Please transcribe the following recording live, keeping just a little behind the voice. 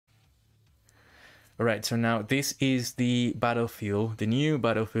Alright, so now this is the battlefield, the new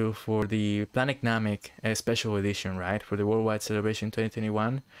battlefield for the Planet Namek special edition, right? For the Worldwide Celebration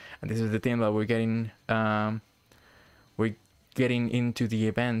 2021. And this is the theme that we're getting into the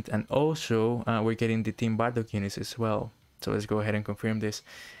event, and also we're getting the Team Bardock units as well. So let's go ahead and confirm this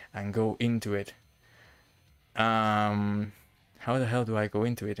and go into it. How the hell do I go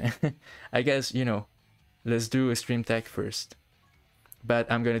into it? I guess, you know, let's do a stream tech first.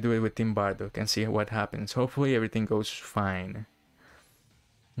 But I'm gonna do it with Team Bardock and see what happens. Hopefully everything goes fine.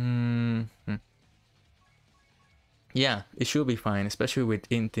 Yeah, it should be fine, especially with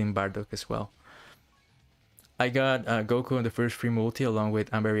Team Bardock as well. I got Goku on the first free multi along with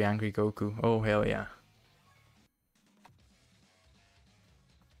I'm Very Angry Goku. Oh, hell yeah.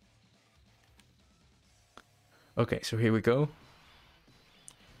 Okay, so here we go.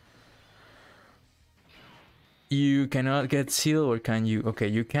 You cannot get seal, or can you? Okay,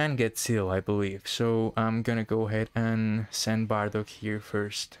 you can get seal, I believe. So I'm gonna go ahead and send Bardock here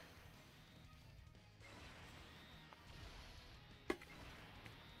first.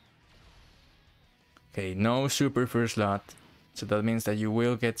 Okay, no super first lot. So that means that you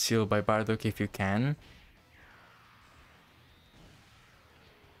will get sealed by Bardock if you can.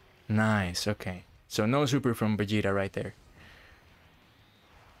 Nice, okay. So no super from Vegeta right there.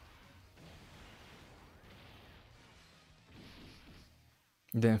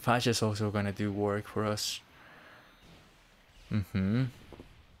 Then Fash is also gonna do work for us. Okay,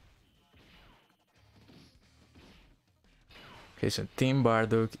 so Team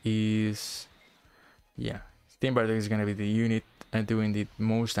Bardock is... Yeah, Team Bardock is gonna be the unit doing the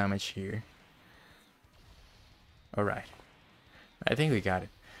most damage here. Alright. I think we got it.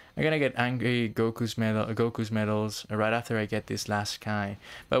 I'm gonna get Angry Goku's medals right after I get this last Kai.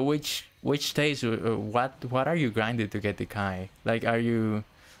 But which stage, what are you grinding to get the Kai? Like, are you,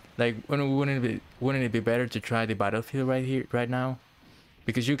 like, wouldn't it be better to try the battlefield right now?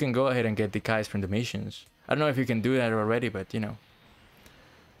 Because you can go ahead and get the Kais from the missions. I don't know if you can do that already, but you know.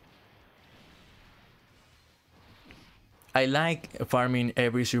 I like farming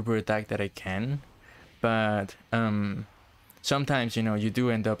every super attack that I can, but sometimes, you know, you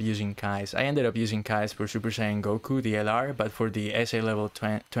do end up using Kais. I ended up using Kais for Super Saiyan Goku, the LR, but for the SA level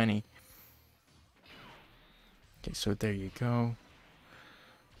 20. Okay, so there you go.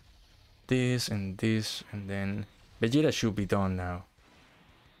 This, and then Vegeta should be done now.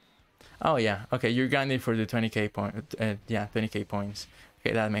 Oh yeah, okay, you're grinding for the 20k point. Yeah, 20k points.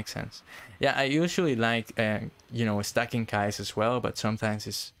 Okay, that makes sense. Yeah, I usually like you know, stacking Kais as well, but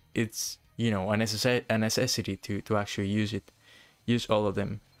sometimes it's you know, a necessity to actually use all of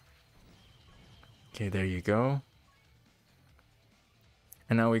them. Okay, there you go.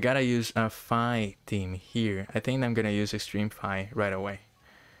 And now we gotta use a Phi team here. I think I'm gonna use Extreme Phi right away.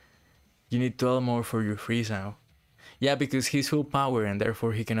 You need 12 more for your Frieza. Yeah, because he's full power and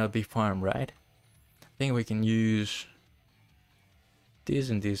therefore he cannot be farmed, right? I think we can use this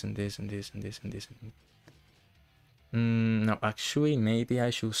and this and this and this and this and this. No, actually, maybe I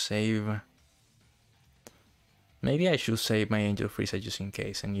should save... Maybe I should save my Angel Frieza just in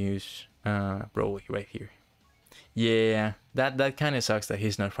case and use Broly right here. Yeah, that kind of sucks that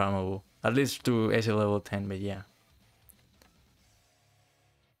he's not farmable. At least to SA level 10, but yeah.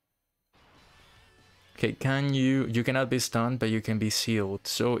 Okay, you cannot be stunned, but you can be sealed.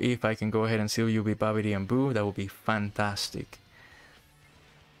 So if I can go ahead and seal you with Babidi and Boo, that would be fantastic.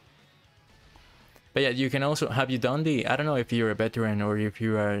 But yeah, you can also, have you done the, I don't know if you're a veteran or if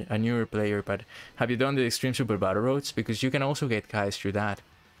you are a newer player, but have you done the Extreme Super Battle Roads? Because you can also get Kais through that.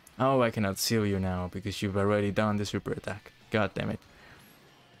 Oh, I cannot seal you now because you've already done the super attack. God damn it.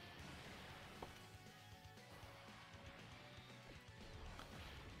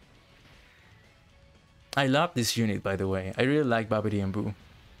 I love this unit, by the way. I really like Babidi and Boo.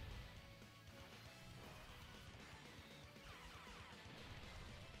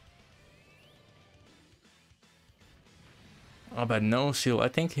 Oh, but no seal. I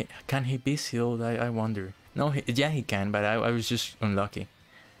think can he be sealed? I wonder. No, yeah, he can, but I was just unlucky.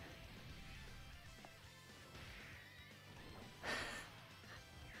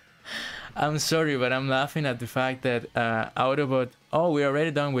 I'm sorry, but I'm laughing at the fact that Autobot... Oh, we're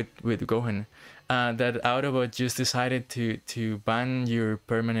already done with Gohan. That Autobot just decided to ban your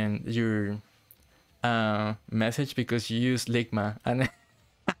permanent... your message because you use Ligma. And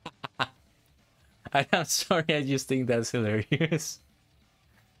I'm sorry, I just think that's hilarious.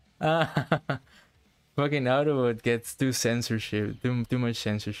 Fucking Autobot gets too much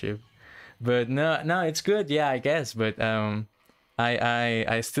censorship. But no, it's good, yeah, I guess. But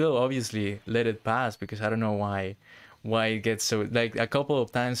I still obviously let it pass because I don't know why why it gets so, like, a couple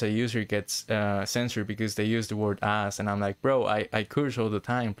of times a user gets censored because they use the word ass, and I'm like, bro, I curse all the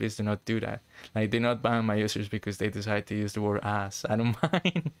time, please do not do that. Like, do not ban my users because they decide to use the word ass. I don't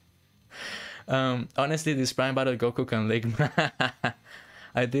mind. Honestly, this Prime Battle Goku can lick.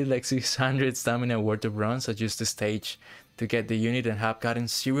 I did like 600 stamina worth of runs at just the stage to get the unit and have gotten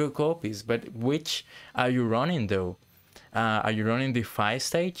 0 copies. But which are you running though? Are you running the 5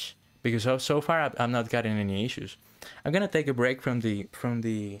 stage? Because so far I'm not getting any issues. I'm gonna take a break from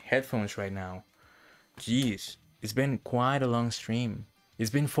the headphones right now. Jeez, it's been quite a long stream. It's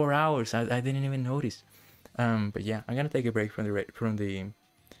been 4 hours. I didn't even notice. But yeah, I'm gonna take a break from the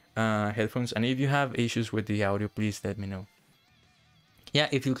headphones. And if you have issues with the audio, please let me know. Yeah,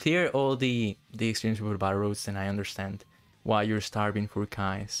 if you clear all the extreme super battle roads, then I understand why you're starving for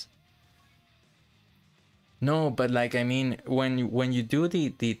Kais. No, but like, I mean, when you do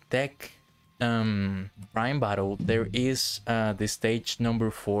the tech prime battle, there is the stage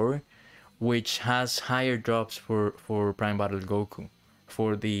number 4, which has higher drops for prime battle Goku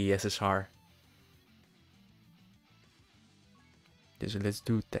for the SSR. Okay, so let's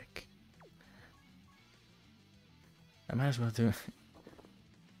do tech. I might as well do.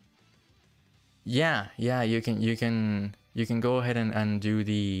 Yeah, you can go ahead and do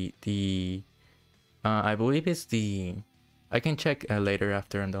the I believe it's the, I can check later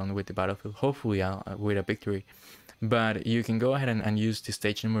after I'm done with the battlefield, hopefully I'll with a victory, but you can go ahead and use the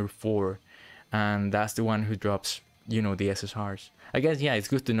stage number 4, and that's the one who drops, you know, the SSRs. I guess, yeah, it's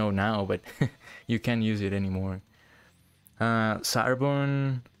good to know now, but you can't use it anymore.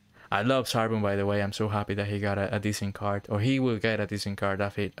 Sarbon, I love Sarbon, by the way. I'm so happy that he got a decent card, or he will get a decent card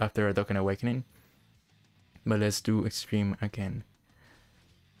after a Dokkan Awakening. But let's do Extreme again.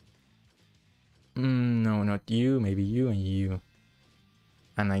 No, not you. Maybe you and you.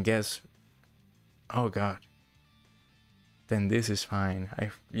 And I guess, oh god. Then this is fine.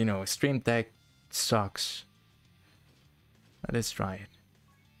 You know, Stream Tech sucks. But let's try it.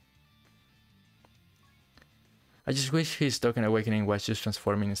 I just wish his Dokkan Awakening was just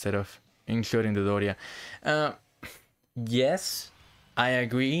transforming instead of including the Doria. Yes, I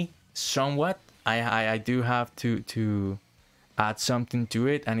agree somewhat. I do have to add something to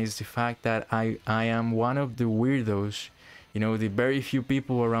it, and it's the fact that I am one of the weirdos, you know, the very few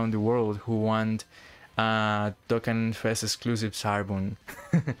people around the world who want Dokkan Fest exclusive Sarbon.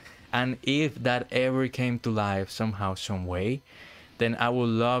 And if that ever came to life somehow, some way, then I would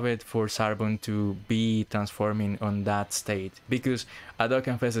love it for Sarbon to be transforming on that state, because a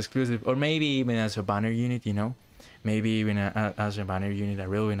Dokkan Fest exclusive, or maybe even as a banner unit, you know, maybe even as a banner unit, a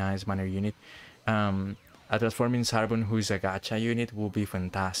really nice banner unit, a transforming Sarbon who is a gacha unit will be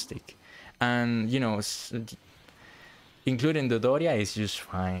fantastic. And you know, including the Doria is just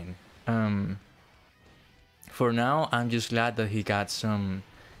fine. For now, I'm just glad that he got some.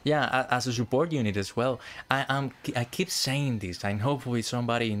 Yeah, as a support unit as well. I keep saying this, and hopefully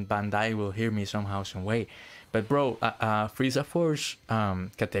somebody in Bandai will hear me somehow, some way. But bro, Frieza Force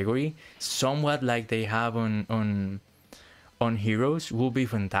category, somewhat like they have on Heroes, will be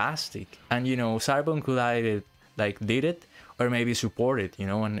fantastic. And you know, Sarbon could either like lead it or maybe support it, you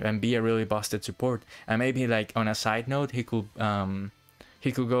know, and be a really busted support. And maybe like on a side note, he could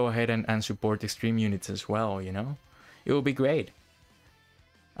go ahead and support extreme units as well, you know. It would be great.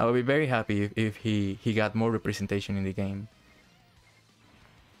 I would be very happy if he got more representation in the game.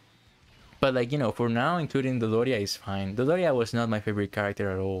 But like, you know, for now, including the Doria is fine. The Doria was not my favorite character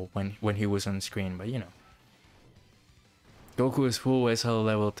at all when he was on screen, but you know. Goku is full SL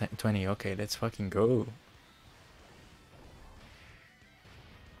level 20. Okay, let's fucking go.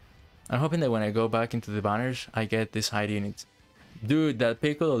 I'm hoping that when I go back into the banners, I get this high unit. Dude, that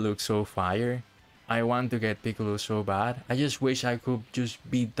Piccolo looks so fire. I want to get Piccolo so bad. I just wish I could just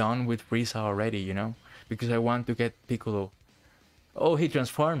be done with Frieza already, you know? Because I want to get Piccolo. Oh, he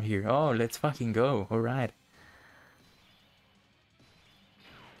transformed here. Oh, let's fucking go. Alright.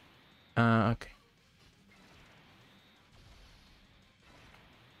 Okay.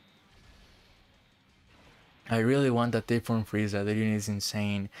 I really want that tip from Frieza. The unit is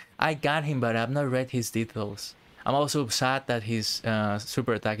insane. I got him, but I've not read his details. I'm also sad that his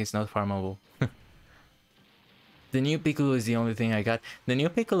super attack is not farmable. The new Piccolo is the only thing I got. The new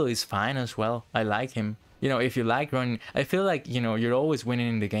Piccolo is fine as well. I like him. You know, if you like running, I feel like, you know, you're always winning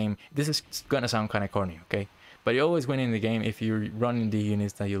in the game. This is gonna sound kind of corny, okay? But you're always winning the game if you're running the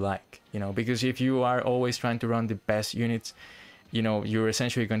units that you like, you know? Because if you are always trying to run the best units, you know, you're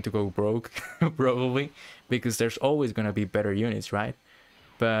essentially going to go broke, probably, because there's always gonna be better units, right?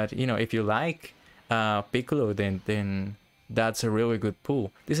 But, you know, if you like Piccolo, then that's a really good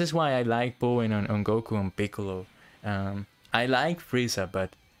pull. This is why I like pulling on Goku and Piccolo. I like Frieza,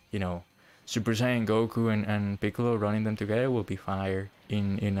 but you know, Super Saiyan Goku and Piccolo running them together will be fire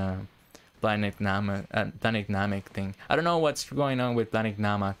in a Planet Namek thing. I don't know what's going on with Planet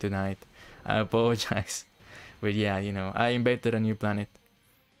Namek tonight. I apologize, but yeah, you know, I invented a new planet.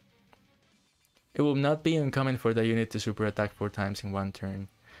 It will not be uncommon for the unit to super attack 4 times in one turn.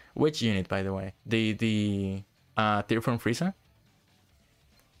 Which unit, by the way? The Tear from Frieza?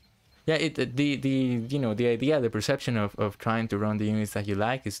 Yeah, the you know, the idea, the perception of trying to run the units that you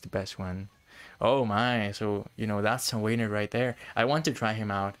like is the best one. Oh my, so you know, that's a winner right there. I want to try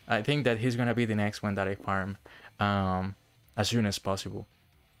him out. I think that he's gonna be the next one that I farm as soon as possible.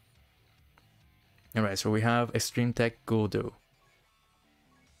 Alright, so we have Extreme Tech Guldo.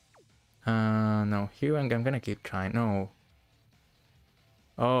 No, here I'm gonna keep trying. No.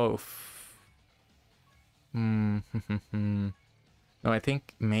 Oh. No, I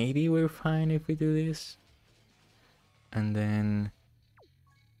think maybe we're fine if we do this. And then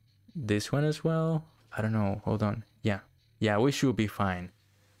this one as well. I don't know. Hold on. Yeah. Yeah, we should be fine.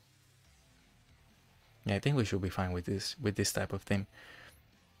 Yeah, I think we should be fine with this type of thing.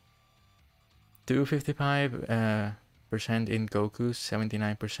 255% in Goku,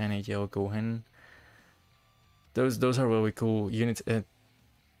 79% AGL Gohan. Those are really cool units.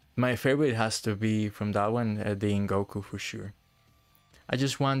 My favorite has to be from that one, the Goku for sure. I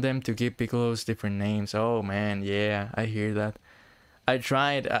just want them to give Piccolos different names. Oh man, yeah, I hear that. I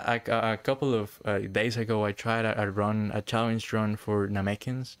tried a couple of days ago. I tried a challenge run for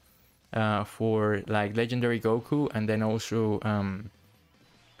Namekins, for like Legendary Goku, and then also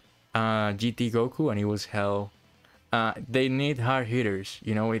GT Goku, and it was hell. They need hard hitters.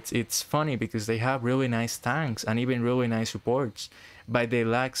 You know, it's funny because they have really nice tanks and even really nice supports, but they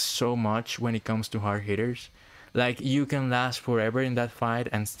lack so much when it comes to hard hitters. Like, you can last forever in that fight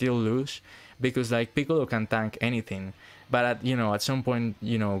and still lose because like Piccolo can tank anything, but at some point,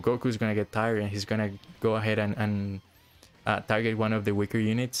 you know, Goku's gonna get tired and he's gonna go ahead and target one of the weaker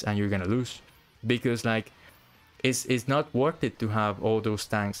units, and you're gonna lose because like it's not worth it to have all those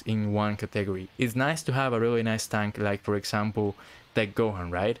tanks in one category. It's nice to have a really nice tank, like for example Tech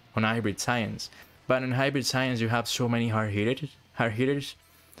Gohan, right, on Hybrid Science, but in Hybrid Science you have so many hard hitters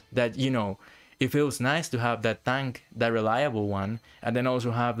that, you know, it feels nice to have that tank, that reliable one, and then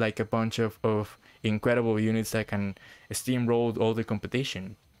also have like a bunch of incredible units that can steamroll all the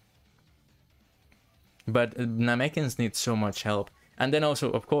competition. But Namekins need so much help. And then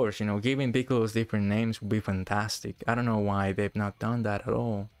also, of course, you know, giving Piccolos different names would be fantastic. I don't know why they've not done that at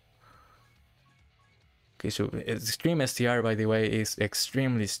all. Okay, so Extreme STR, by the way, is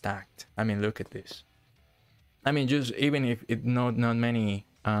extremely stacked. I mean, look at this. I mean, just even if it not many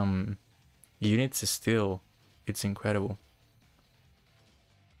units, still, it's incredible.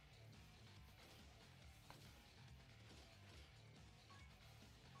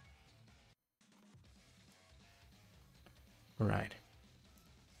 Right.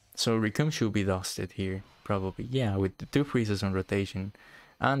 So Rikum should be dusted here, probably. Yeah, with the 2 freezes on rotation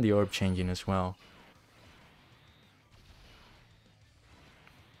and the orb changing as well.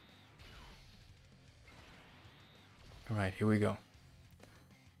 Alright, here we go.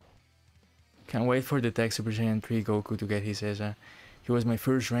 Can't wait for the Tech Super Saiyan 3 Goku to get his ESA. He was my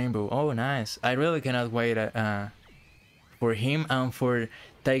first rainbow. Oh, nice. I really cannot wait for him and for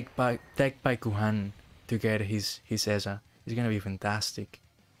Tech Paikuhan to get his ESA. It's gonna be fantastic.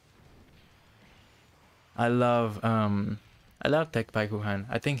 I love Tech Paikuhan.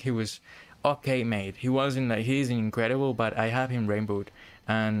 I think he was okay made. He wasn't like, he's incredible, but I have him rainbowed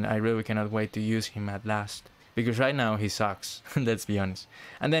and I really cannot wait to use him at last. Because right now he sucks, let's be honest.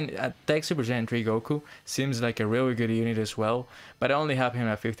 And then Tech Super Saiyan 3 Goku seems like a really good unit as well, but I only have him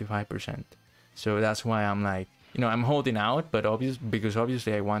at 55%. So that's why I'm like, you know, I'm holding out, but because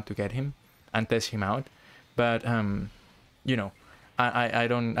obviously I want to get him and test him out. But you know,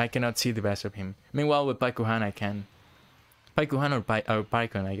 I cannot see the best of him. Meanwhile with Paikuhan I can. Paikuhan or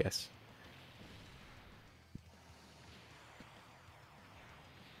Paikon, I guess.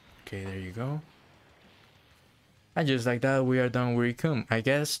 Okay, there you go. And just like that, we are done with Rikum. I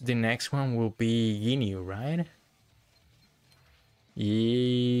guess the next one will be Ginyu, right?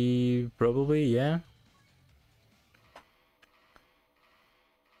 Yeah, probably, yeah.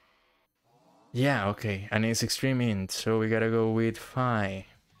 Yeah, okay. And it's extreme int, so we gotta go with Phi.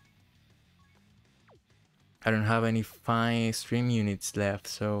 I don't have any Phi stream units left,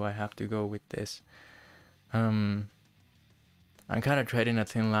 so I have to go with this. I'm kind of treading a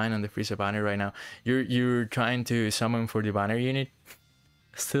thin line on the Frieza banner right now. You're trying to summon for the banner unit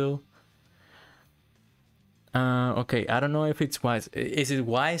still? Okay, I don't know if it's wise. Is it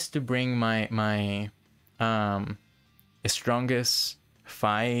wise to bring my strongest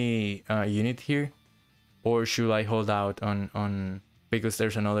Phi unit here, or should I hold out on because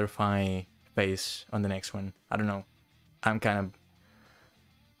there's another Phi phase on the next one? I don't know. I'm kind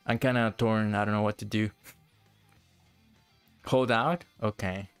of torn. I don't know what to do. Hold out?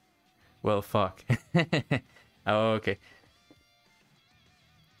 Okay. Well, fuck. Oh, okay.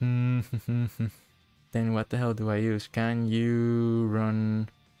 Then what the hell do I use? Can you run?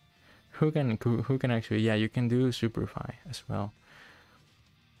 Who can actually? Yeah, you can do Superfy as well.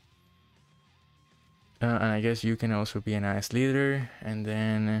 And I guess you can also be a nice leader, and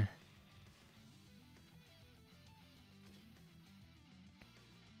then.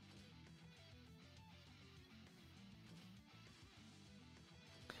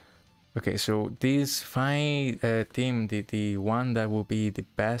 Okay, so this Phi team, the one that will be the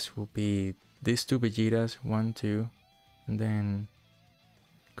best will be these two Vegetas, 1, 2, and then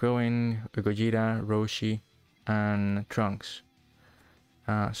Krillin, Gogeta, Roshi, and Trunks.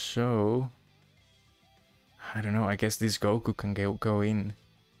 So I don't know. I guess this Goku can go in.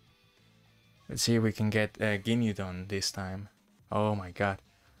 Let's see if we can get Ginyu this time. Oh my god.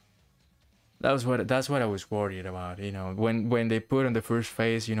 That's what I was worried about, you know, when they put on the first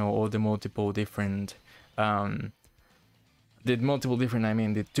phase, you know, all the multiple different I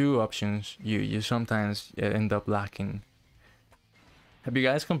mean the two options, you sometimes end up lacking. Have you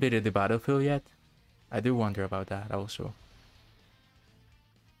guys completed the battlefield yet? I do wonder about that also.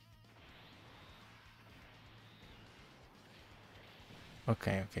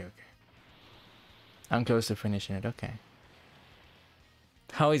 Okay. I'm close to finishing it. Okay.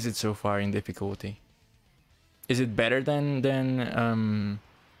 How is it so far in difficulty? Is it better than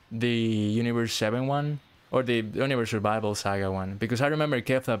the Universe 7 one or the Universe Survival Saga one? Because I remember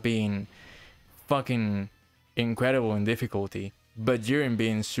Kefla being fucking incredible in difficulty, but Jiren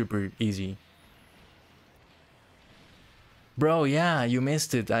being super easy. Bro, yeah, you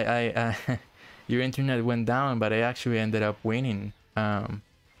missed it. I your internet went down, but I actually ended up winning. I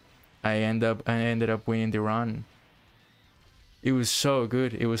ended up winning the run. It was so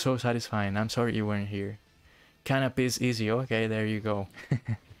good. It was so satisfying. I'm sorry you weren't here. Canap is easy. Okay, there you go.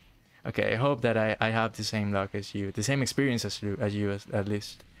 Okay, I hope that I have the same luck as you. The same experience as you at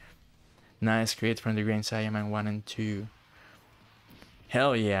least. Nice crit from the Green Saiyaman 1 and 2.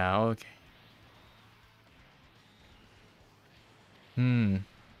 Hell yeah, okay.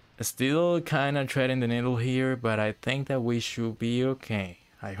 Still kind of treading the needle here, but I think that we should be okay.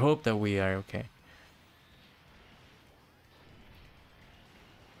 I hope that we are okay.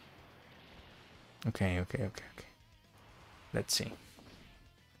 Okay. Let's see.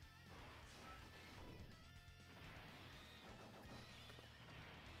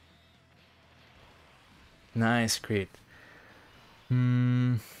 Nice crit. I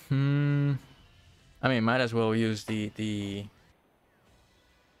mean, might as well use the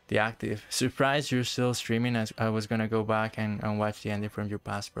active. Surprised you're still streaming, as I was gonna go back and watch the ending from your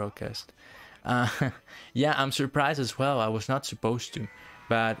past broadcast. Yeah, I'm surprised as well. I was not supposed to,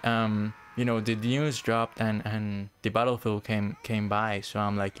 but you know, the news dropped and the battlefield came by, so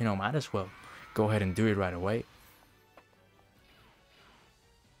I'm like, you know, might as well go ahead and do it right away.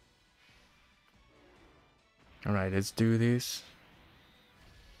 All right, let's do this.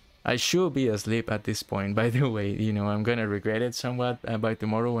 I should be asleep at this point, by the way. You know, I'm gonna regret it somewhat by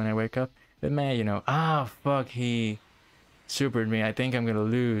tomorrow when I wake up. But man, you know, fuck, he supered me. I think I'm gonna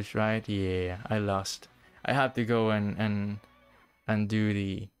lose, right? Yeah, I lost. I have to go and do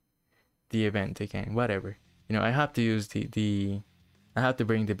the event again. Whatever. You know, I have to use I have to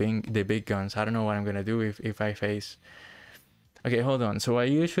bring the big guns. I don't know what I'm gonna do if I face. Okay, hold on. So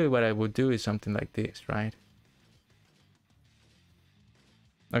what I would do is something like this, right?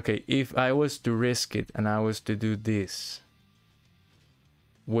 Okay, if I was to risk it and I was to do this,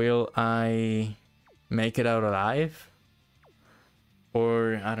 will I make it out alive?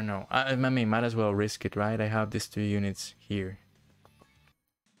 Or, I don't know. I mean, might as well risk it, right? I have these 2 units here.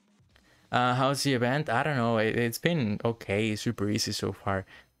 How's the event? I don't know. It's been okay, super easy so far.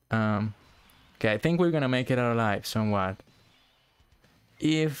 Okay, I think we're gonna make it out alive somewhat.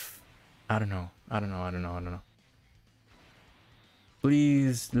 If... I don't know.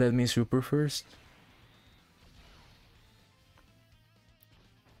 Please let me super first.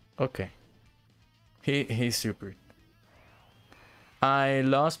 Okay. He supered. I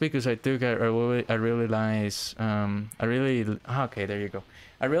lost because I took a really nice okay, there you go.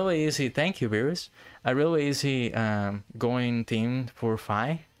 A really easy, thank you, Virus. A really easy going team for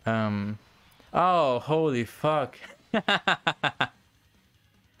Phi. Oh, holy fuck.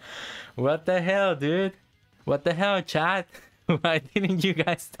 What the hell, dude? What the hell, chat? Why didn't you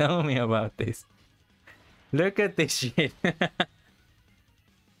guys tell me about this? Look at this shit.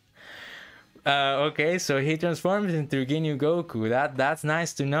 Okay, so he transforms into Ginyu Goku. That's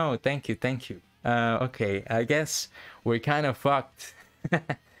nice to know. Thank you, thank you. Okay, I guess we're kind of fucked.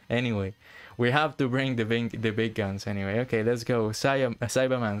 Anyway, we have to bring the big guns anyway. Okay, let's go.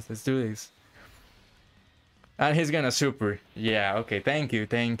 Cyberman, let's do this. And he's gonna super. Yeah, okay, thank you,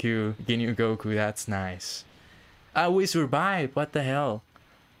 Ginyu Goku, that's nice. We survived, what the hell?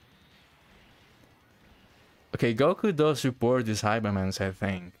 Okay, Goku does support the Cybermans, I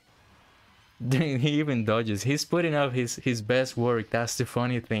think. He even dodges. He's putting up his best work. That's the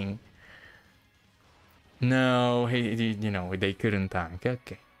funny thing. No, he you know, they couldn't tank.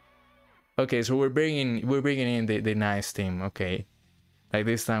 Okay. Okay, so we're bringing in the nice team. Okay, like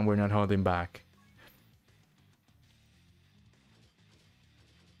this time we're not holding back.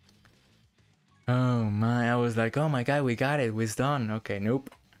 Oh my! I was like, oh my god, we got it. We're done. Okay, nope.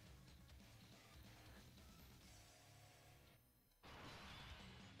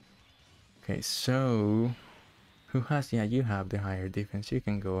 Okay, so who has? Yeah, you have the higher defense. You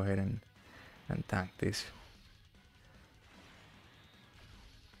can go ahead and tank this.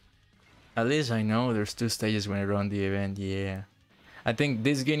 At least I know there's 2 stages when I run the event. Yeah, I think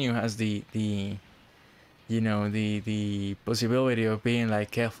this Ginyu has the you know, the possibility of being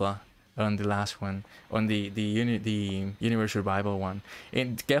like Kefla on the last one, on the universe survival one.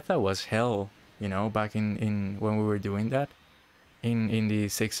 And Kefla was hell, you know, back in when we were doing that in the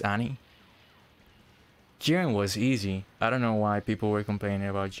 6th Annie. Jiren was easy. I don't know why people were complaining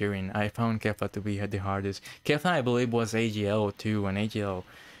about Jiren. I found Kefla to be the hardest. Kefla, I believe, was AGL too, and AGL,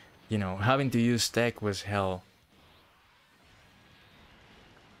 you know, having to use tech was hell.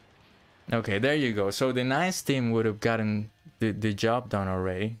 Okay, there you go. So the nice team would have gotten the job done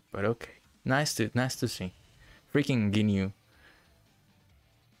already, but okay. Nice to see. Freaking Ginyu.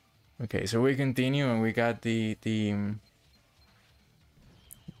 Okay, so we continue and we got the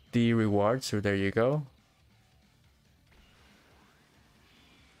reward, so there you go.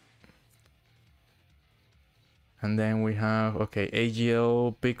 And then we have, okay,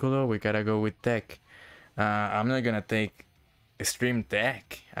 AGL Piccolo, we gotta go with tech. I'm not gonna take extreme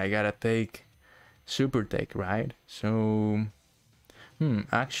tech. I gotta take super tech, right? So,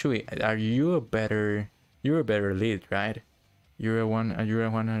 actually, are you a better? You're a better lead, right? You're a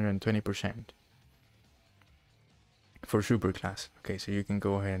 120% for super class. Okay, so you can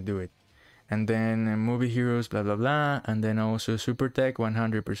go ahead and do it. And then movie heroes, blah blah blah, and then also super tech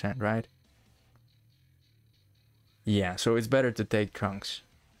 100%, right? Yeah, so it's better to take Trunks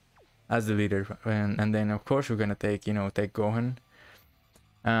as the leader, and then of course we're gonna take, you know, take Gohan.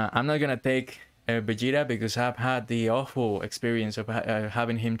 I'm not gonna take Vegeta because I've had the awful experience of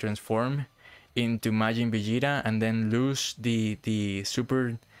having him transform into Majin Vegeta and then lose the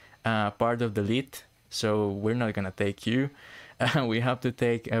super part of the lead. So we're not gonna take you. We have to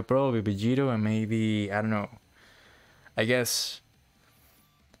take probably Vegito and maybe, I don't know, I guess.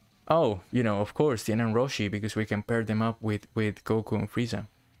 Oh, you know, of course, Tien and Roshi, because we can pair them up with Goku and Frieza.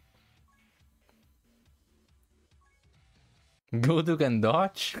 Goku can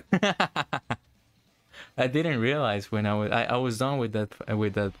dodge? I didn't realize when I was done with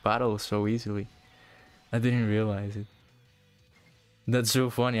that battle so easily. I didn't realize it. That's so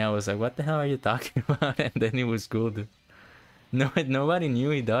funny. I was like, what the hell are you talking about? And then it was Goku. No, nobody knew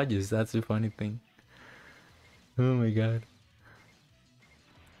he dodges. That's the funny thing. Oh my god.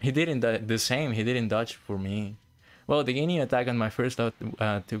 He didn't the same. He didn't dodge for me. Well, the Ginyu attack on my first lot,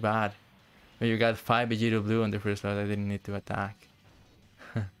 too bad. But you got 5 Vegeta Blue on the first lot. I didn't need to attack.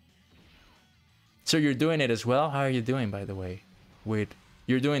 So you're doing it as well? How are you doing, by the way?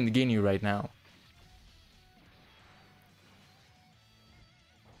 You're doing the Ginyu right now.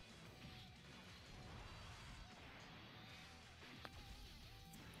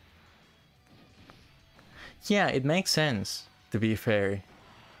 Yeah, it makes sense, to be fair.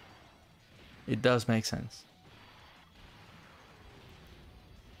 It does make sense.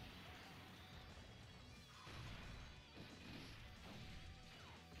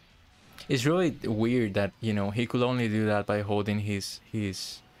 It's really weird that, you know, he could only do that by holding his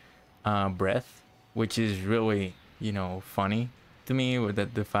breath, which is really, you know, funny to me, with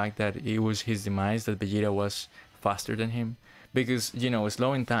the fact that it was his demise that Vegeta was faster than him, because, you know,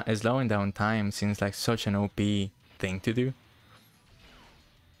 slowing down time seems like such an OP thing to do.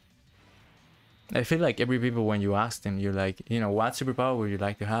 I feel like every people, when you ask them, you're like, you know, what superpower would you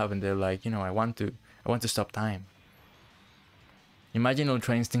like to have, and they're like, you know, I want to stop time. Imagine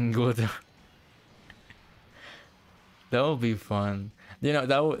Ultra Instinct good. That would be fun. You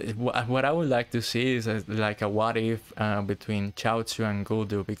know, what I would like to see is like a what if between Chaozu and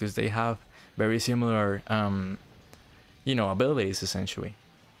Guldo, because they have very similar, you know, abilities essentially.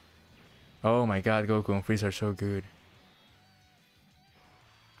 Oh my god, Goku and Freeze are so good.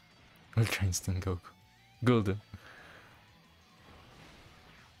 Ultra Instinct Goku. Golden.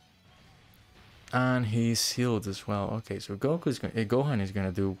 And he's healed as well. Okay, so Gohan is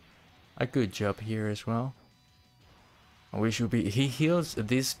gonna do a good job here as well. We should be. He heals.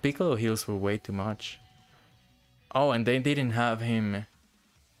 This Piccolo heals for way too much. Oh, and they didn't have him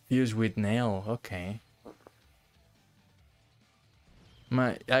fused with Nail. Okay.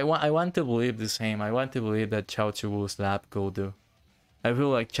 I want to believe the same. I want to believe that Chaozu will slap Goldo. I feel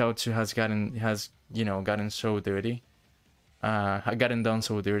like Chaozu has gotten so dirty. Gotten done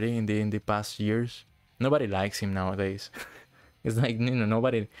so dirty in the past years. Nobody likes him nowadays. It's like, you know,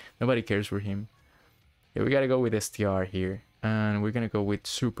 nobody cares for him. Yeah, we gotta go with STR here, and we're gonna go with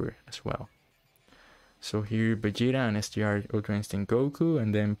Super as well. So here Vegeta and STR Ultra Instinct Goku,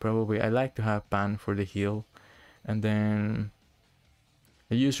 and then probably I like to have Pan for the heal, and then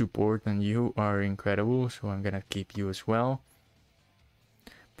you support, and you are incredible, so I'm gonna keep you as well.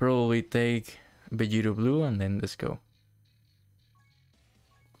 Probably take Vegeta Blue, and then let's go.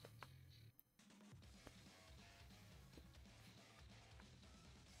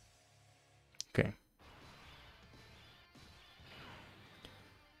 Okay.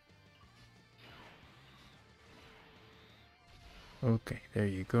 Okay, there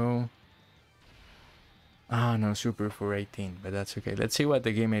you go. Ah, no, Super for 18, but that's okay. Let's see what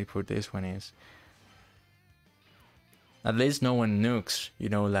the gimmick for this one is. At least no one nukes, you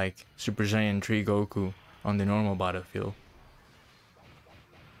know, like Super Saiyan 3 Goku on the normal battlefield.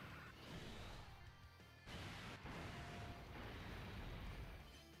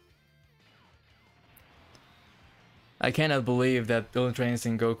 I cannot believe that Ultra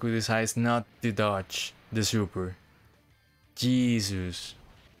Instinct Goku decides not to dodge the Super. Jesus.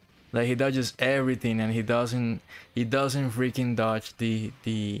 Like, he dodges everything, and he doesn't freaking dodge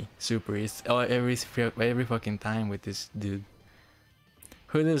the Super. It's every fucking time with this dude.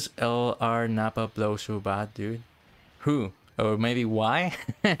 Who does LR Nappa blow so bad, dude? Who? Or maybe why?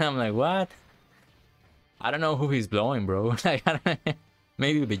 I'm like, what? I don't know who he's blowing, bro. Like,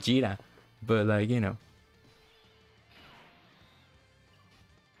 maybe Vegeta, but like, you know.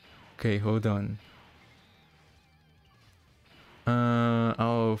 Okay, hold on.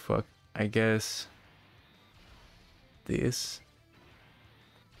 Oh fuck. I guess this.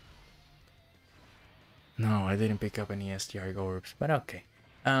 No, I didn't pick up any STR orbs, but okay.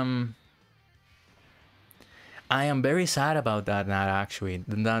 I am very sad about that now, actually.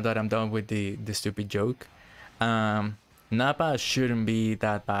 Now that I'm done with the stupid joke. Nappa shouldn't be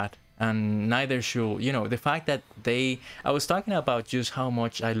that bad, and neither should, you know, the fact that I was talking about just how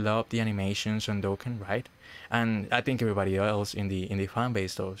much I love the animations on Dokkan, right? And I think everybody else in the fan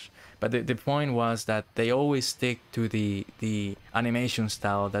base does. But the point was that they always stick to the animation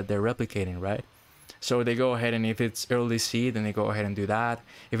style that they're replicating, right? So they go ahead, and if it's early seed, then they go ahead and do that.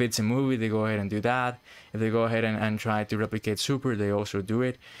 If it's a movie, they go ahead and do that. If they go ahead and try to replicate Super, they also do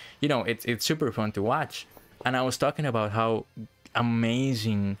it. You know, it's super fun to watch. And I was talking about how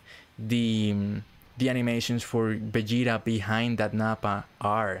amazing the animations for Vegeta behind that Nappa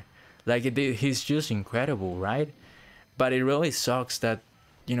are. Like, he's just incredible, right? But it really sucks that,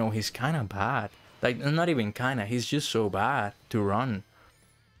 you know, he's kind of bad. Like, not even kind of, he's just so bad to run.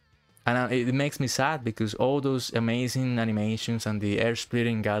 And it makes me sad because all those amazing animations and the air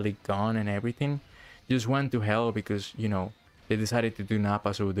splitting Gallic gun and everything just went to hell because, you know, they decided to do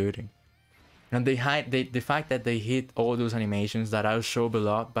Nappa so dirty. And the fact that they hit all those animations that are so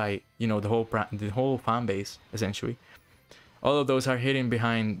beloved by, you know, the whole fan base, essentially. All of those are hidden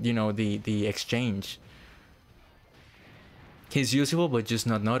behind, you know, the exchange. He's usable but just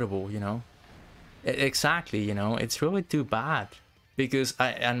not notable, you know. Exactly, you know, it's really too bad. Because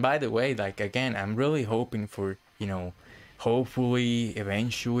and by the way, like, again, I'm really hoping for, you know, hopefully,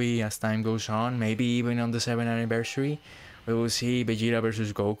 eventually, as time goes on, maybe even on the 7th anniversary, we will see Vegeta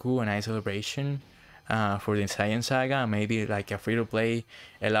versus Goku, a nice celebration for the Saiyan Saga. Maybe like a free-to-play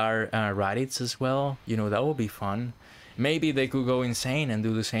LR Raditz as well. You know, that would be fun. Maybe they could go insane and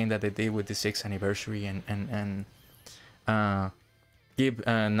do the same that they did with the 6th anniversary and give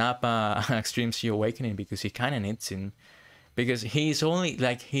Nappa Extreme C Awakening, because he kind of needs him. Because he's only,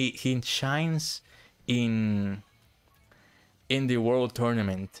 like, he shines in the World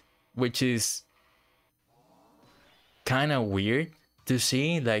Tournament, which is kind of weird to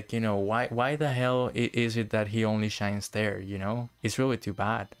see. Like, you know, why the hell is it that he only shines there, you know? It's really too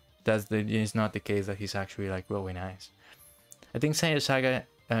bad. It's not the case that he's actually, like, really nice. I think Saiyan Saga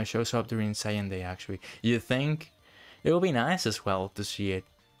shows up during Saiyan Day, actually. You think? It would be nice as well to see it.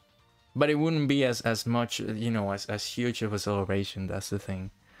 but it wouldn't be as much, you know, as huge of a celebration. That's the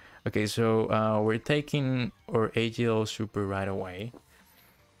thing. Okay, so we're taking our AGL Super right away.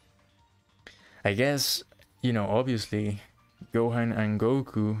 I guess, you know, obviously Gohan and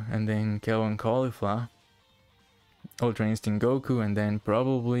Goku, and then Kel and Caulifla, Ultra Instinct Goku, and then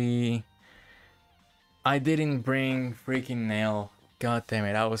probably I didn't bring freaking Nail. God damn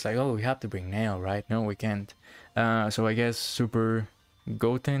it! I was like, oh, we have to bring Nail, right? No, we can't. So I guess Super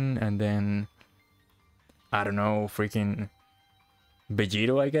Goten, and then I don't know, freaking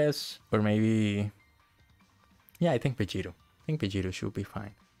Vegito, I guess, or maybe, yeah, I think Vegito. I think Vegito should be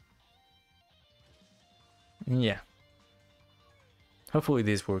fine. Yeah. Hopefully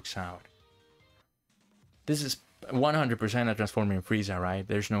this works out. This is 100% a transforming Frieza, right?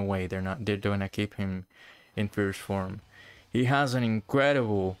 There's no way they're gonna keep him in first form. He has an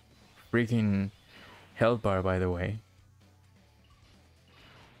incredible freaking health bar, by the way.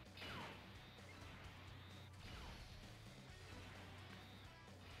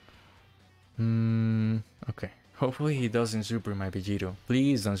 Okay. Hopefully he doesn't super my Vegito.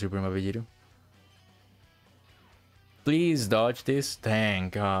 Please don't super my Vegito. Please dodge this.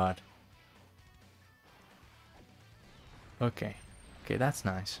 Thank God. Okay. Okay, that's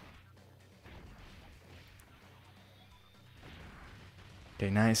nice.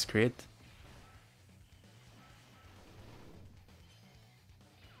 Okay, nice crit.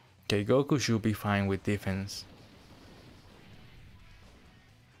 Okay, Goku should be fine with defense.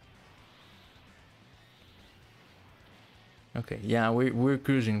 Okay, yeah, we're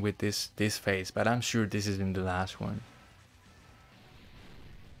cruising with this phase, but I'm sure this isn't the last one.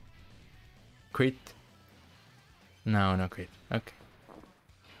 Crit? No, no crit. Okay.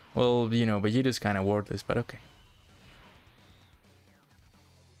 Well, you know, Vegeta's kind of worthless, but okay.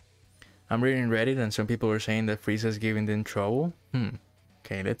 I'm reading Reddit, and some people are saying that Frieza's giving them trouble.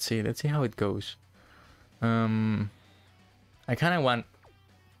 Okay, let's see how it goes. I kind of want,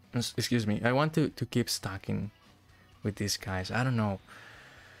 excuse me, I want to keep stacking with these guys. I don't know.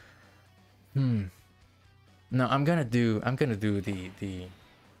 No, I'm gonna do the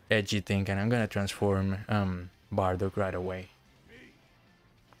edgy thing, and I'm gonna transform Bardock right away.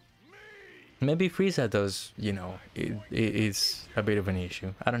 Maybe Frieza does, you know, it's a bit of an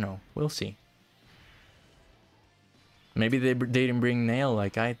issue. I don't know. We'll see. Maybe they didn't bring Nail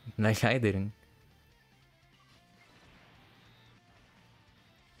like I didn't.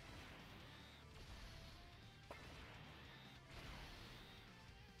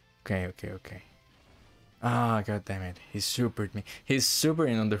 Okay. Ah, god damn it. He supered me. He's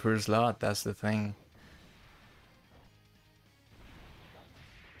supering on the first lot, that's the thing.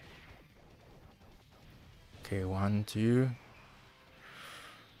 Okay, 1, 2.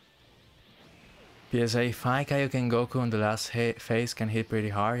 PSA 5 Kaioken Goku on the last phase can hit pretty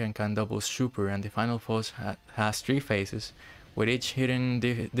hard and can double super, and the final phase has 3 phases, with each hitting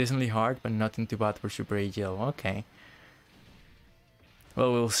decently hard but nothing too bad for Super AGL. Okay.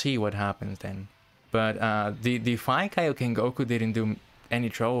 Well, we'll see what happens then. But the 5 Kaioken Goku didn't do any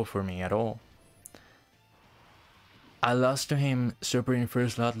trouble for me at all. I lost to him super in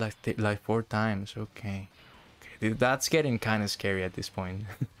first lot like 4 times. Okay. That's getting kind of scary at this point.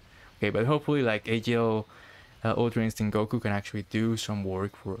 Okay, but hopefully like AGL Ultra Instinct Goku can actually do some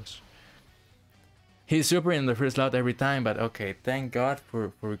work for us. He's super in the first lot every time, but okay, thank God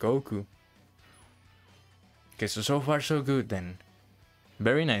for Goku. Okay, so far so good then.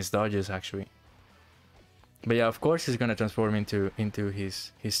 Very nice dodges actually. But yeah, of course he's gonna transform into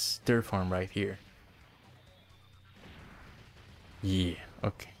his third form right here. Yeah,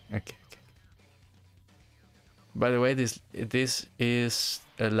 okay. By the way, this is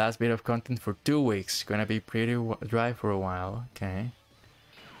the last bit of content for 2 weeks. Gonna be pretty dry for a while. Okay.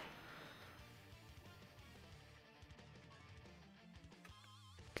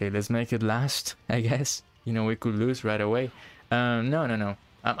 Okay, let's make it last, I guess. You know, we could lose right away. No.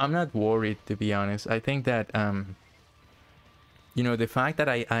 I'm not worried, to be honest. I think that, you know, the fact that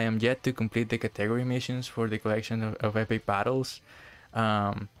I am yet to complete the category missions for the collection of epic battles,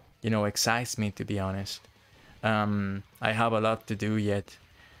 you know, excites me, to be honest. I have a lot to do yet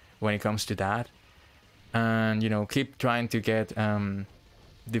when it comes to that, and you know, keep trying to get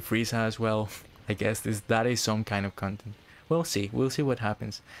the Frieza as well. I guess that is some kind of content. We'll see what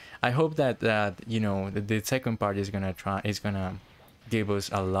happens. I hope that you know the second part is gonna give us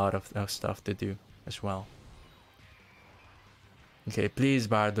a lot of stuff to do as well. Okay, please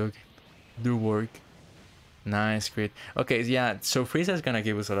Bardock, do work. Nice crit. Okay, yeah, so Frieza's gonna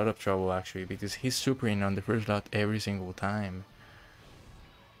give us a lot of trouble actually, because he's supering on the first lot every single time.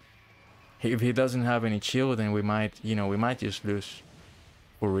 If he doesn't have any chill, then we might, you know, we might just lose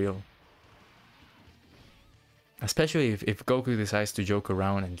for real. Especially if Goku decides to joke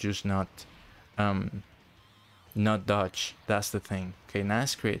around and just not dodge. That's the thing. Okay,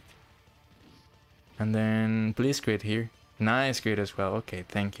 nice crit. And then please crit here. Nice crit as well. Okay,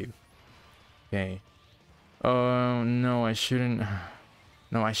 thank you. Okay. Oh no, I shouldn't.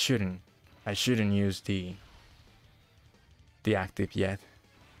 No, I shouldn't. I shouldn't use the active yet.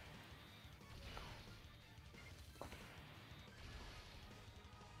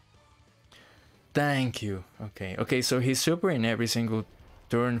 Thank you. Okay. Okay, so he's super in every single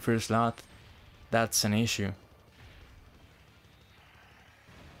turn first slot. That's an issue.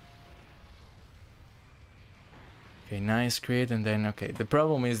 Okay, nice crit, and then okay. The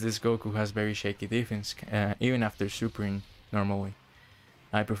problem is this Goku has very shaky defense, even after supering normally.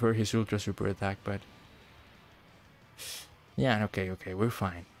 I prefer his ultra super attack, but yeah, okay, we're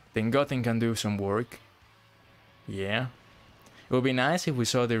fine. Then Goten can do some work. Yeah, it would be nice if we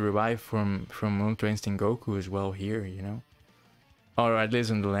saw the revive from Ultra Instinct Goku as well here, you know, or at least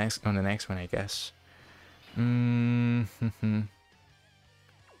on the next one, I guess. Then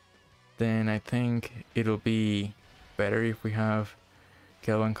I think it'll be better if we have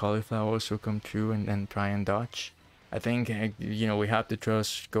Kelvin Cauliflower also come through and try and dodge. I think, you know, we have to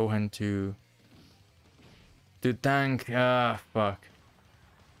trust Gohan to tank. Ah, fuck.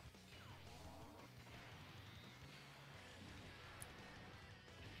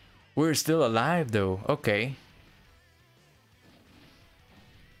 We're still alive though. Okay.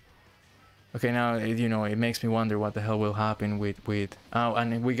 Okay, now, you know, it makes me wonder what the hell will happen with oh,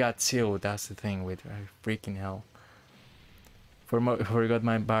 and we got sealed. That's the thing with freaking hell. Forgot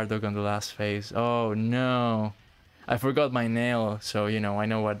my Bardock on the last phase. Oh no. I forgot my nail, so you know, I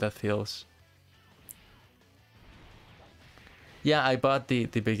know what that feels. Yeah, I bought the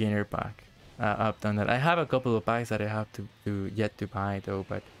beginner pack. I've done that. I have a couple of packs that I have to yet to buy though,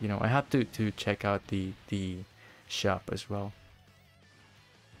 but you know, I have to check out the shop as well.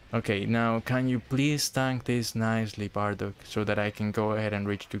 Okay, now can you please tank this nicely, Bardock, so that I can go ahead and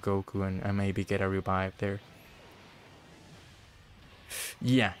reach to Goku and maybe get a revive there.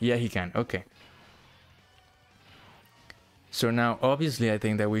 Yeah, he can. Okay. So now, obviously, I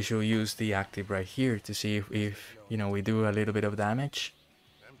think that we should use the active right here to see if you know, we do a little bit of damage.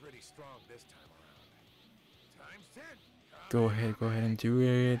 I'm pretty strong this time around. Times 10. Go ahead and do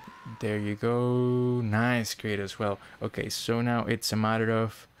it. There you go. Nice, great as well. Okay, so now it's a matter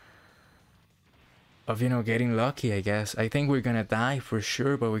of you know, getting lucky, I guess. I think we're gonna die for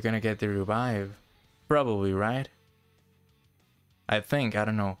sure, but we're gonna get the revive. Probably, right? I think. I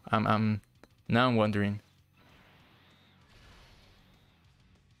don't know. Now I'm wondering.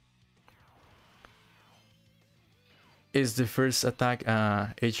 Is the first attack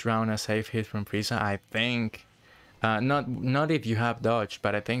each round a safe hit from Frieza? I think. Not if you have dodge,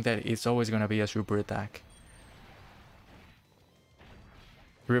 but I think that it's always gonna be a super attack.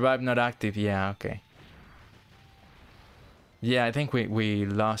 Revive not active. Yeah. Okay. Yeah, I think we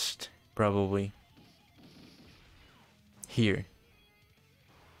lost probably here.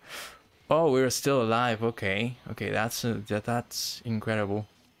 Oh, we're still alive. Okay, that's incredible.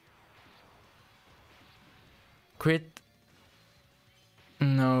 Crit.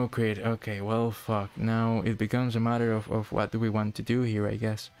 No crit. Okay, well, fuck. Now it becomes a matter of what do we want to do here, I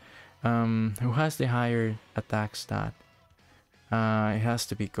guess. Who has the higher attack stat? It has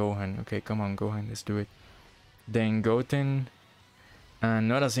to be Gohan. Okay, come on, Gohan, let's do it. Then Goten, and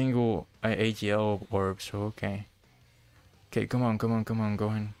not a single AGL orb, so okay. Okay, come on, Gohan.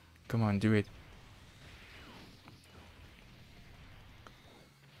 Come on, do it.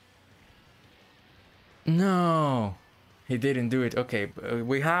 No! He didn't do it. Okay,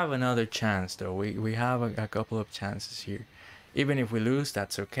 we have another chance though. We have a couple of chances here. Even if we lose,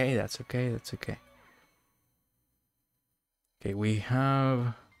 that's okay, that's okay. Okay, we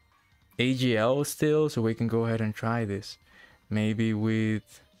have AGL still, so we can go ahead and try this. Maybe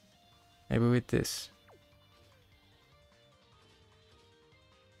with this.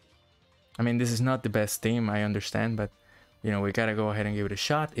 I mean, this is not the best team, I understand, but you know, we gotta go ahead and give it a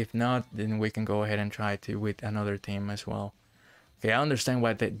shot. If not, then we can go ahead and try to with another team as well. Okay, I understand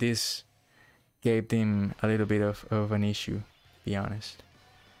why this gave them a little bit of an issue, to be honest.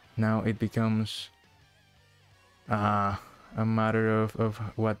 Now it becomes a matter of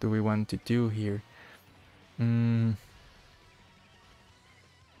what do we want to do here. I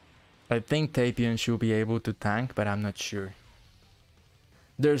think Tapion should be able to tank, but I'm not sure.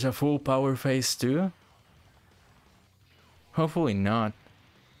 There's a full power phase too? Hopefully not.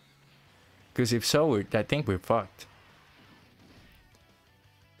 Because if so, I think we're fucked.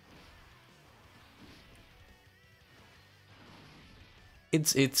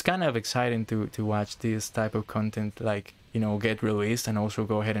 it's kind of exciting to watch this type of content, like, you know, get released and also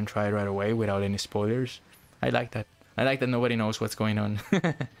go ahead and try it right away without any spoilers. I like that. I like that nobody knows what's going on.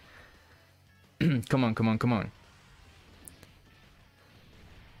 Come on, come on, come on.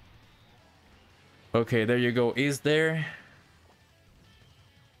 Okay, there you go. Is there?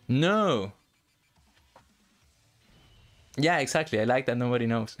 No. Yeah, exactly. I like that nobody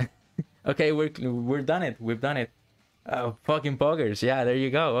knows. Okay, we're done it. We've done it. Oh, fucking poggers. Yeah, there you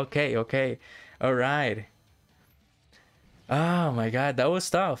go. Okay, okay. All right. Oh my god, that was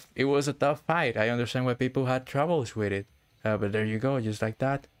tough. It was a tough fight. I understand why people had troubles with it. But there you go, just like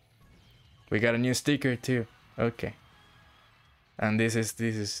that. We got a new sticker too. Okay. And this is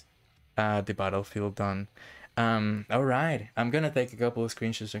the battlefield done. All right. I'm gonna take a couple of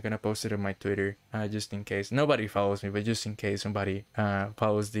screenshots. I'm gonna post it on my Twitter, just in case nobody follows me, but just in case somebody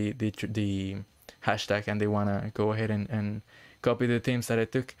follows the hashtag and they wanna go ahead and copy the teams that I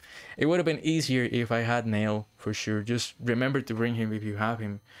took. It would have been easier if I had Nail for sure. Just remember to bring him if you have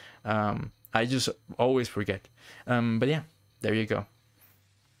him. I just always forget. But yeah, there you go.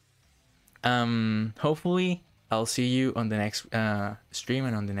 Hopefully I'll see you on the next stream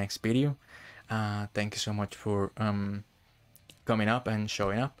and on the next video. Thank you so much for coming up and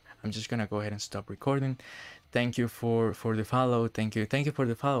showing up. I'm just gonna go ahead and stop recording. Thank you for the follow. Thank you for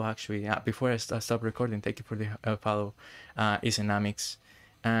the follow. Actually, before I stop recording, thank you for the follow. Is NAMEK,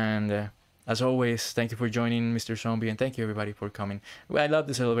 and as always, thank you for joining, Mr. Zombie, and thank you everybody for coming. I love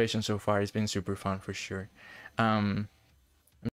the celebration so far. It's been super fun for sure.